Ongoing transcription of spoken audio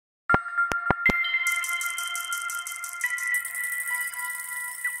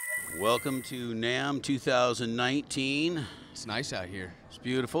Welcome to NAMM 2019. It's nice out here. It's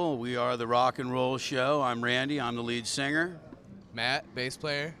beautiful. We are the Rock and Roll Show. I'm Randy. I'm the lead singer. Matt, bass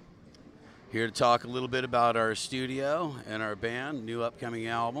player. Here to talk a little bit about our studio and our band, new upcoming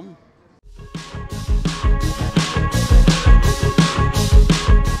album.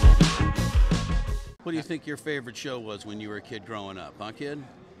 What do you think your favorite show was when you were a kid growing up, huh, kid?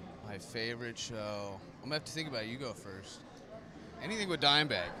 My favorite show. I'm gonna have to think about it. You go first. Anything with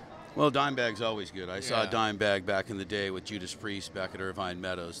Dimebag. Well, Dimebag's always good. I saw Yeah. Dimebag back in the day with Judas Priest back at Irvine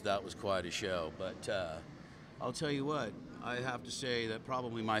Meadows. That was quite a show. But I'll tell you what, I have to say that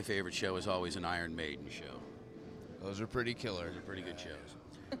probably my favorite show is always an Iron Maiden show. Those are pretty killer. They're pretty good shows.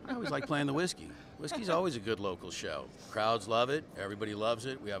 I always like playing the Whiskey. Whiskey's always a good local show. Crowds love it. Everybody loves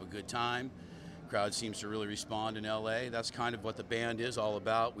it. We have a good time. Crowd seems to really respond in LA. That's kind of what the band is all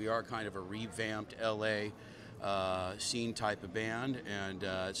about. We are kind of a revamped LA scene type of band, and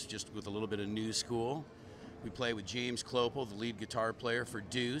it's just with a little bit of new school. We play with James Clopel, the lead guitar player for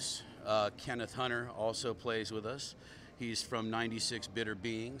Deuce. Kenneth Hunter also plays with us. He's from 96 Bitter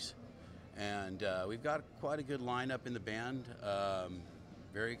Beings, and we've got quite a good lineup in the band.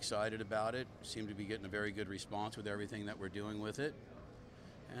 Very excited about it. Seem to be getting a very good response with everything that we're doing with it,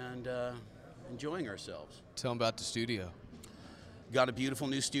 and enjoying ourselves. Tell them about the studio. Got a beautiful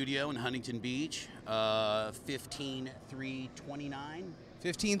new studio in Huntington Beach, 15329.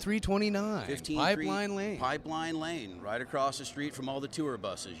 15329. Pipeline Lane. Pipeline Lane, right across the street from all the tour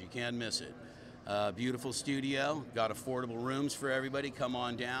buses. You can't miss it. Beautiful studio. Got affordable rooms for everybody. Come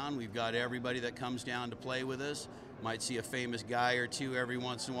on down. We've got everybody that comes down to play with us. Might see a famous guy or two every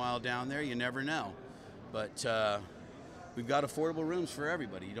once in a while down there. You never know. But we've got affordable rooms for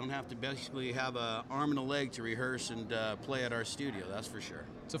everybody. You don't have to basically have an arm and a leg to rehearse and play at our studio, that's for sure.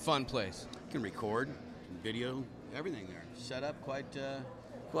 It's a fun place. You can record, video, everything there. Set up quite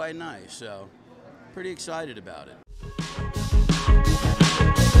nice, so pretty excited about it.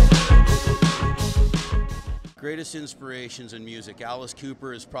 Greatest inspirations in music. Alice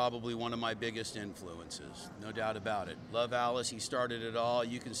Cooper is probably one of my biggest influences, no doubt about it. Love Alice, he started it all.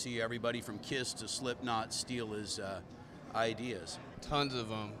 You can see everybody from Kiss to Slipknot steal his ideas. Tons of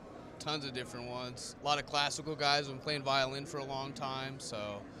them. Tons of different ones. A lot of classical guys. I've been playing violin for a long time, so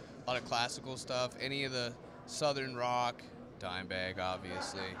a lot of classical stuff. Any of the southern rock. Dimebag,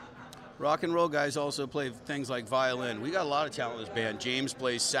 obviously. Rock and roll guys also play things like violin. We got a lot of talent in this band. James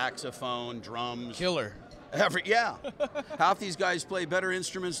plays saxophone, drums. Killer. Yeah. Half these guys play better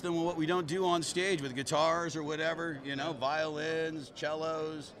instruments than what we don't do on stage with guitars or whatever, you know, violins,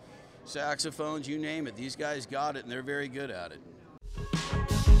 cellos, saxophones, you name it. These guys got it, and they're very good at it.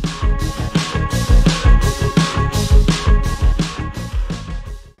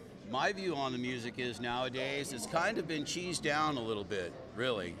 My view on the music is nowadays it's kind of been cheesed down a little bit,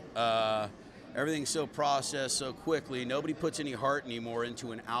 really. Everything's so processed so quickly. Nobody puts any heart anymore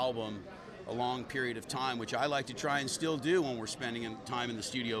into an album a long period of time, which I like to try and still do when we're spending time in the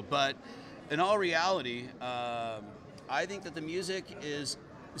studio. But in all reality, I think that the music is,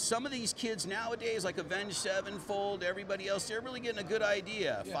 some of these kids nowadays, like Avenged Sevenfold, everybody else, they're really getting a good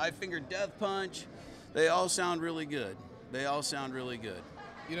idea. Yeah. Five Finger Death Punch, they all sound really good. They all sound really good.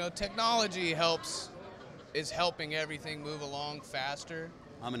 You know, technology is helping everything move along faster.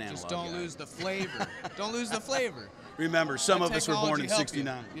 I'm an analog Just don't guy. lose the flavor. Don't lose the flavor. Remember, some of us were born in Technology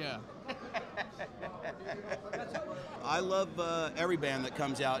 '69. help you. Yeah. I love every band that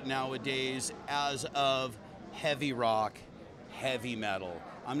comes out nowadays as of heavy rock, heavy metal.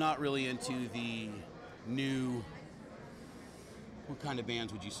 I'm not really into the new, what kind of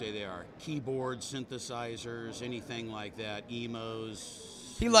bands would you say they are? Keyboards, synthesizers, anything like that,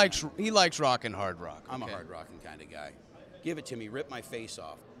 emos. He likes rock and hard rock. I'm a okay? hard rocking kind of guy. Give it to me, rip my face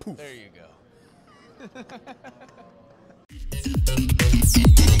off. Poof. There you go.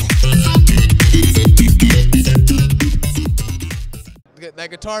 That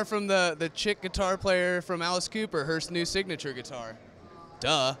guitar from the chick guitar player from Alice Cooper, her new signature guitar.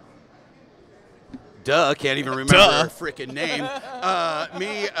 Duh. Duh, can't even remember her frickin' name.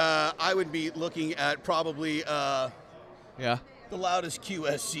 I would be looking at probably Yeah. the loudest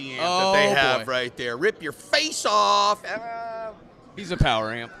QSC amp that they have right there. Rip your face off. He's a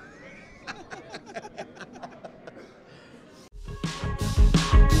power amp.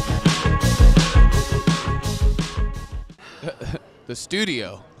 The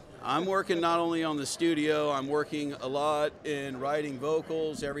studio. I'm working not only on the studio, I'm working a lot in writing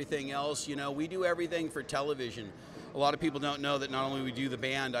vocals, everything else. You know, we do everything for television. A lot of people don't know that not only we do the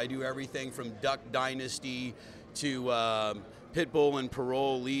band, I do everything from Duck Dynasty to Pitbull and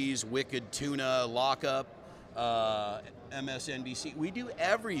Parolees, Wicked, Tuna, Lockup. MSNBC. We do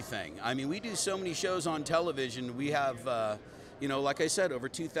everything. I mean, we do so many shows on television. We have, you know, like I said, over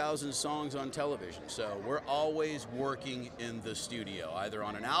 2,000 songs on television. So we're always working in the studio, either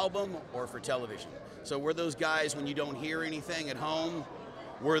on an album or for television. So we're those guys when you don't hear anything at home,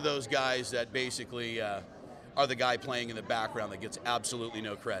 we're those guys that basically are the guy playing in the background that gets absolutely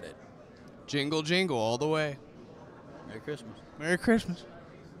no credit. Jingle, jingle all the way. Merry Christmas. Merry Christmas.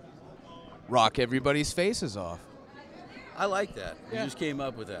 Rock everybody's faces off. I like that. You Yeah. just came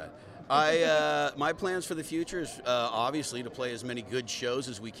up with that. My plans for the future is obviously to play as many good shows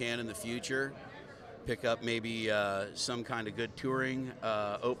as we can in the future. Pick up maybe some kind of good touring,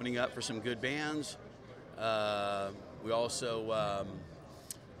 opening up for some good bands. We also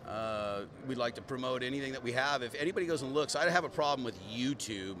we'd like to promote anything that we have. If anybody goes and looks, I have a problem with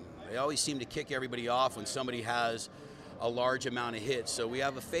YouTube. They always seem to kick everybody off when somebody has a large amount of hits. So we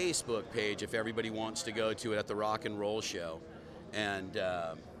have a Facebook page if everybody wants to go to it at the Rock and Roll Show. And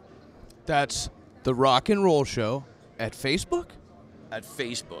That's the Rock and Roll Show at Facebook? at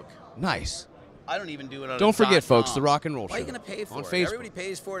Facebook. Nice. I don't even do it on Don't forget, .com. folks, the Rock and Roll Why are you Show going to pay for on it? Facebook. Everybody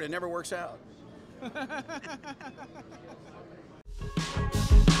pays for it. It never works out.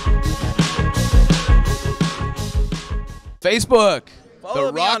 Facebook, Follow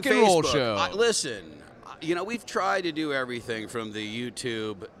the me on Rock and Roll Facebook. Show. Listen, you know, we've tried to do everything from the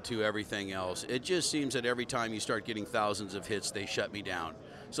YouTube to everything else. It just seems that every time you start getting thousands of hits, they shut me down.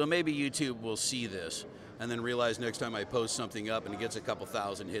 So maybe YouTube will see this and then realize next time I post something up and it gets a couple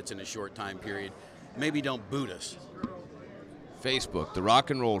thousand hits in a short time period, maybe don't boot us. Facebook, the Rock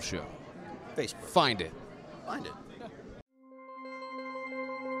and Roll Show. Facebook. Find it. Find it.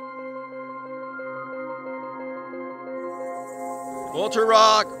 Ultra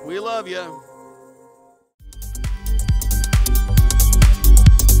Rock, we love you.